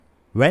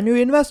When you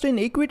invest in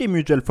equity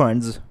mutual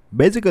funds,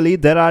 basically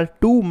there are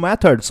two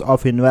methods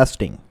of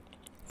investing.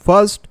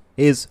 First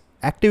is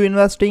active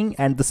investing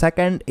and the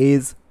second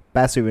is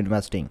passive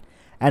investing.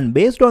 And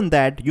based on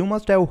that, you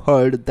must have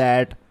heard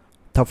that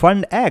the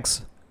fund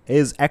X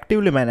is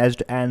actively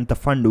managed and the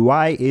fund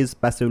Y is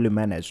passively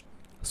managed.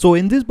 So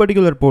in this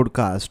particular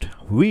podcast,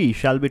 we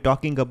shall be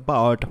talking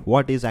about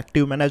what is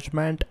active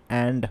management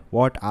and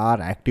what are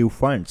active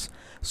funds.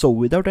 So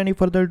without any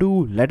further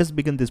ado, let us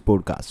begin this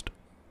podcast.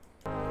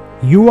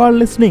 You are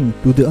listening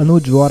to the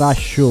Anuj Vora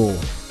Show.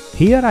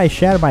 Here I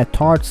share my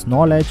thoughts,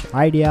 knowledge,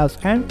 ideas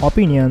and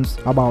opinions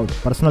about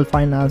personal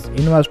finance,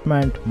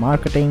 investment,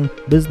 marketing,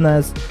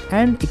 business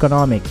and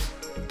economics.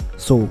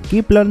 So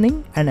keep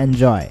learning and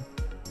enjoy.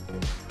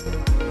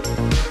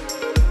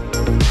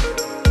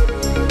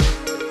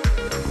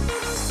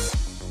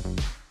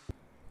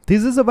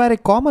 This is a very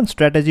common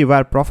strategy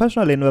where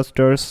professional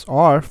investors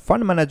or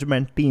fund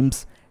management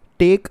teams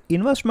take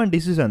investment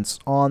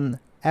decisions on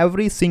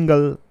every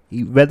single,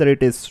 whether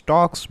it is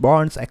stocks,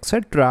 bonds,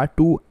 etc.,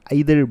 to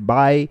either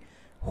buy,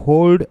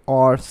 hold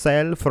or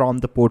sell from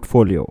the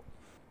portfolio.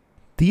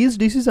 These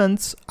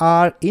decisions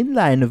are in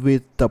line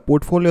with the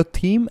portfolio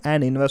theme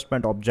and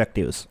investment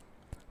objectives.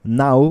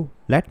 Now,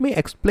 let me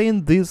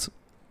explain this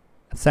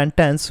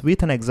sentence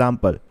with an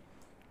example.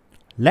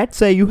 Let's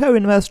say you have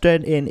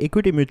invested in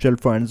equity mutual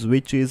funds,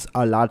 which is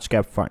a large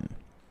cap fund.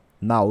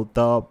 Now,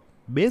 the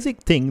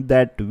basic thing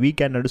that we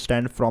can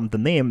understand from the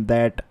name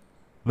that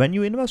when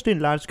you invest in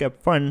large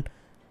cap fund,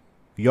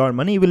 your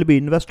money will be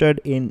invested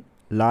in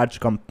large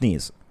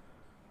companies.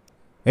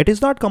 It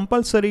is not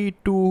compulsory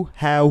to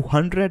have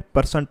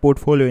 100%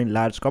 portfolio in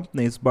large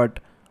companies, but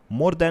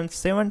more than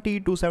 70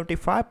 to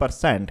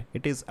 75%.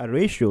 It is a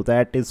ratio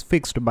that is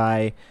fixed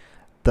by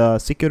the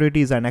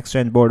Securities and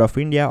Exchange Board of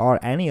India or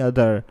any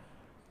other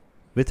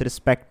with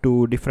respect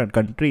to different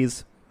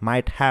countries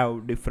might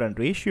have different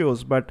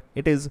ratios, but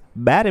it is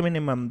bare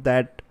minimum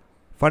that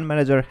fund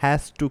manager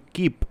has to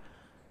keep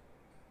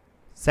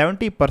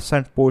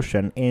 70%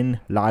 portion in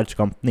large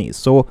companies.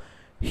 So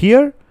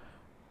here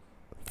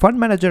fund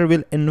manager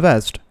will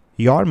invest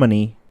your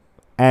money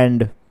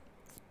and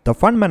the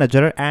fund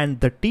manager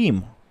and the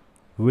team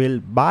will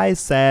buy,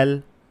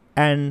 sell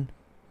and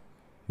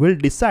will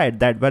decide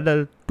that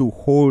whether to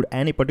hold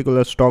any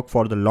particular stock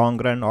for the long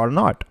run or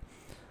not.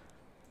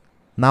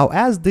 Now,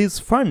 as this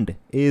fund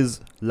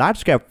is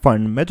large cap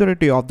fund,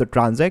 majority of the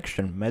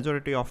transaction,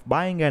 majority of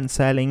buying and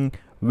selling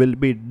will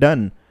be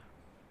done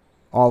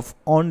of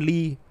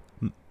only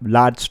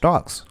large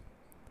stocks.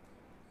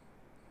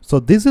 So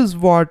this is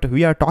what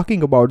we are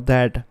talking about,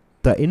 that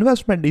the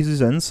investment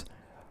decisions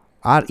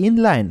are in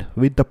line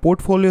with the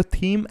portfolio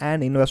theme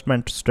and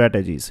investment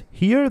strategies.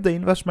 Here the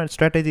investment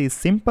strategy is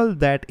simple,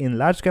 that in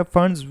large cap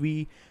funds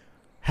we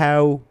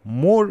have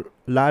more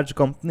large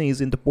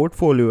companies in the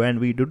portfolio and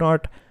we do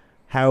not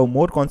have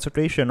more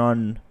concentration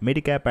on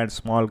mid-cap and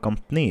small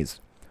companies.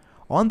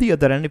 On the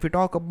other hand, if we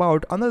talk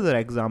about another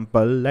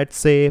example, let's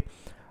say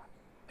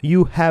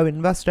you have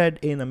invested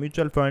in a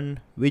mutual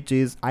fund which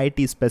is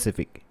IT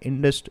specific,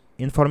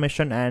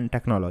 information and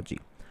technology.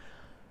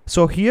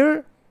 So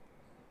here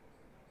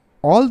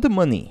all the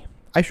money,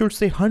 I should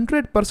say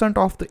 100%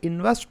 of the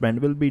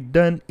investment will be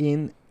done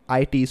in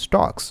IT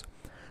stocks.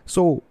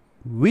 So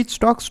which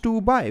stocks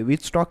to buy,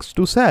 which stocks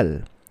to sell,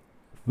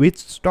 which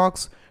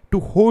stocks to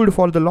hold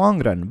for the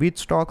long run, which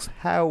stocks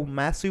have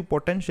massive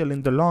potential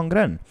in the long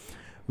run,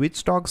 which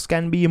stocks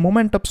can be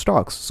momentum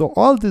stocks. So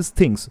all these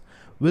things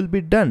will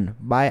be done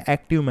by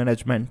active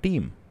management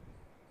team.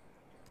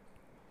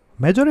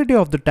 Majority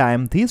of the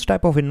time, this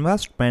type of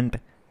investment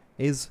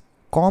is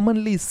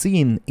commonly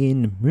seen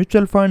in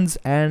mutual funds,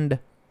 and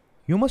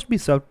you must be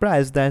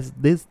surprised that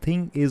this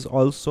thing is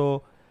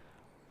also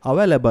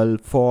available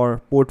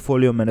for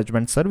portfolio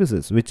management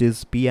services, which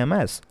is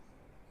PMS.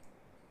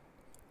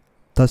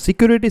 The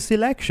security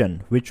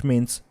selection, which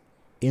means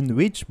in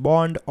which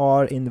bond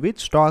or in which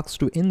stocks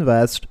to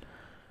invest,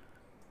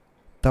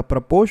 the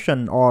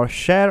proportion or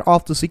share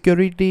of the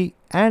security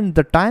and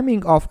the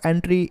timing of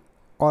entry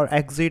or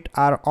exit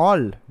are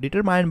all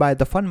determined by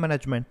the fund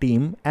management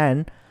team,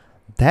 and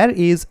there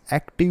is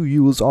active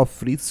use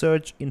of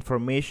research,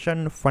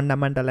 information,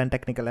 fundamental and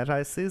technical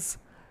analysis,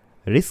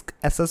 risk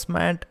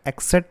assessment,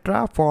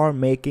 etc. for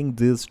making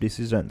these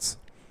decisions.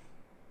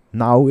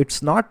 Now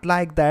it's not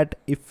like that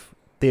if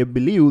they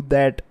believe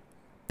that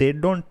they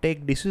don't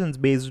take decisions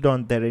based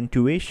on their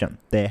intuition.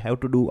 They have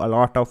to do a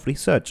lot of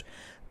research.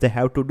 They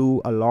have to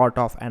do a lot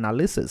of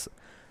analysis.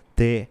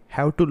 They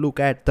have to look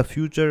at the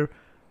future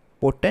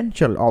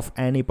potential of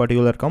any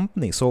particular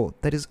company. So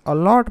there is a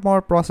lot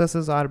more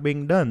processes are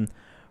being done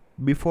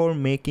before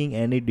making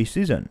any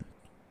decision.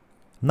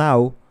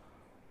 Now,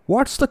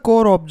 what's the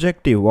core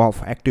objective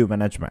of active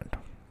management?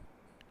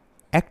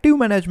 Active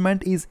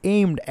management is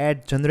aimed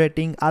at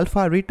generating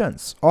alpha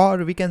returns, or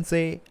we can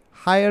say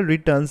higher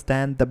returns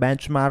than the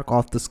benchmark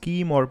of the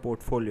scheme or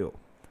portfolio.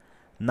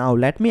 Now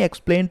let me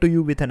explain to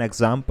you with an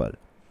example.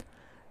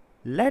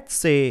 Let's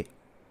say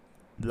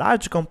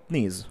large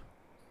companies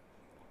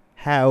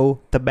have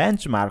the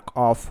benchmark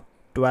of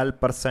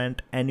 12%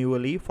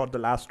 annually for the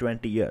last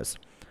 20 years.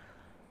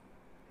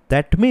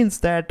 That means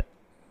that,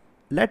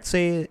 let's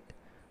say,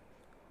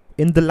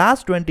 in the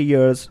last 20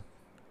 years,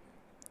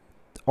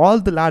 all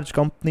the large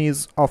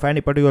companies of any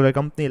particular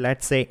company,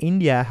 let's say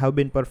India, have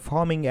been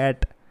performing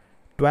at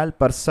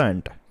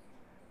 12%.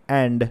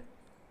 And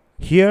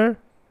here,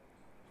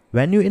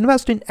 when you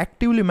invest in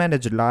actively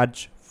managed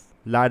large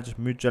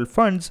mutual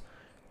funds,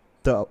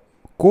 the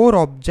core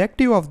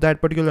objective of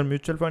that particular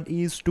mutual fund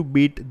is to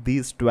beat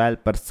these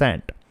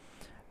 12%.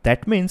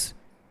 That means,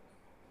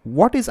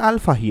 what is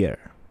alpha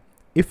here?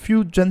 If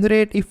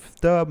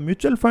the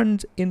mutual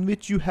funds in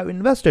which you have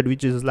invested,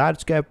 which is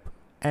large cap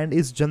and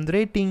is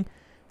generating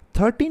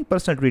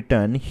 13%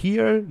 return,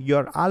 here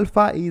your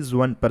alpha is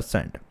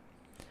 1%.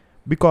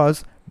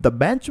 Because the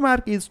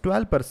benchmark is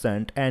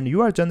 12% and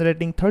you are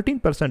generating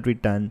 13%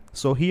 return.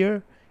 So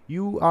here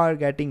you are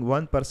getting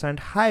 1%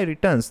 higher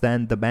returns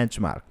than the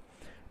benchmark.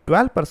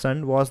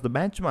 12% was the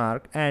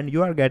benchmark and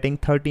you are getting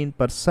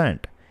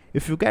 13%.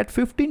 If you get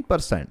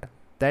 15%,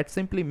 that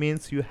simply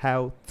means you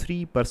have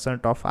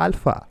 3% of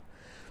alpha.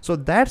 So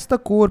that's the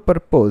core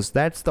purpose,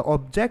 that's the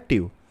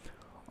objective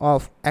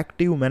of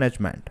active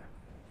management.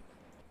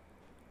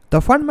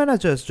 The fund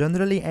managers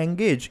generally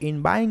engage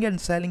in buying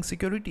and selling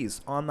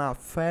securities on a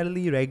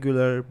fairly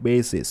regular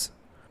basis.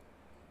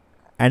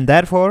 And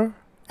therefore,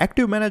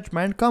 active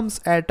management comes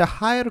at a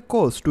higher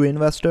cost to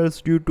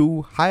investors due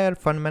to higher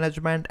fund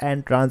management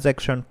and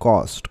transaction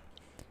cost.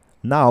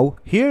 Now,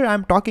 here I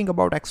am talking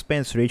about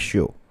expense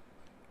ratio.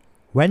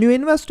 When you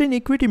invest in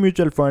equity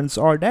mutual funds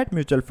or debt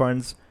mutual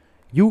funds,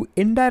 you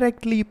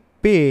indirectly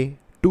pay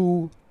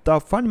to the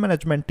fund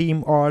management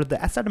team or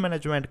the asset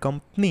management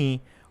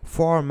company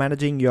for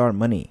managing your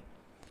money.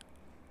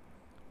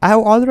 I have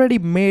already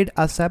made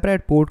a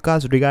separate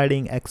podcast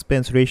regarding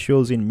expense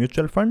ratios in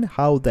mutual fund,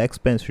 how the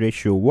expense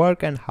ratio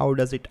work and how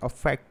does it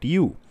affect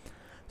you.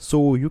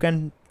 So you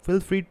can feel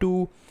free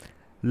to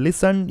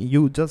listen.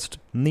 You just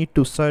need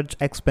to search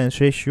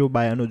expense ratio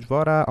by Anuj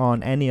Vora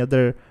on any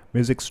other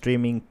music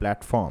streaming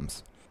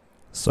platforms.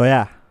 So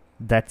yeah,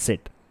 that's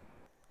it.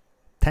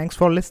 Thanks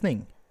for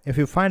listening. If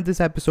you find this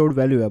episode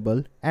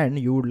valuable and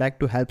you would like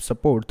to help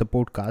support the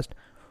podcast,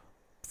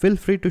 feel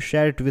free to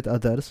share it with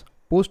others,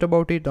 post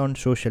about it on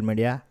social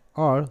media,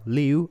 or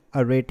leave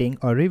a rating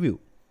or review.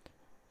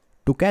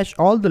 To catch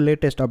all the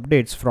latest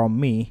updates from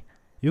me,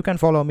 you can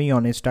follow me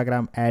on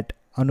Instagram at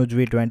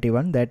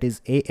AnujV21, that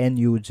is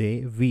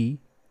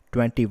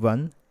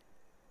ANUJV21.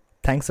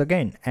 Thanks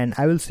again, and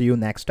I will see you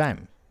next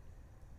time.